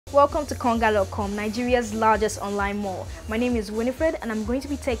Welcome to Konga.com, Nigeria's largest online mall. My name is Winifred and I'm going to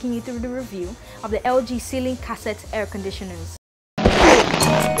be taking you through the review of the LG Ceiling Cassette Air Conditioners.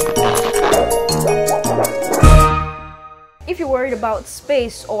 If you're worried about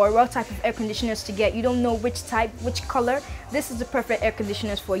space or what type of air conditioners to get, you don't know which type, which color, this is the perfect air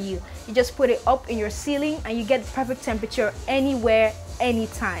conditioners for you. You just put it up in your ceiling and you get the perfect temperature anywhere,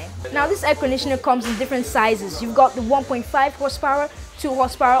 anytime. Now this air conditioner comes in different sizes. You've got the 1.5 horsepower, 2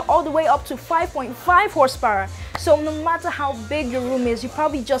 horsepower, all the way up to 5.5 horsepower. So no matter how big your room is, you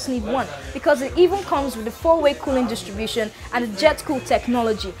probably just need one, because it even comes with a 4-way cooling distribution and a jet cool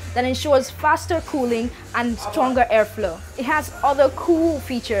technology that ensures faster cooling and stronger airflow. It has other cool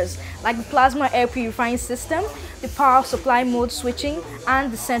features like the plasma air purifying system, the power supply mode switching,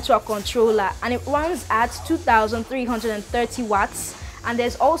 and the central controller, and it runs at 2,330 watts. And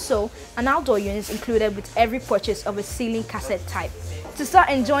there's also an outdoor unit included with every purchase of a ceiling cassette type. To start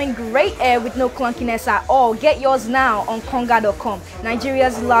enjoying great air with no clunkiness at all, get yours now on Konga.com,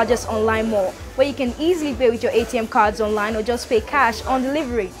 Nigeria's largest online mall, where you can easily pay with your ATM cards online or just pay cash on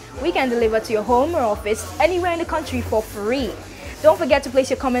delivery. We can deliver to your home or office anywhere in the country for free. Don't forget to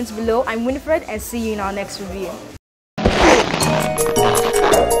place your comments below. I'm Winifred and see you in our next review.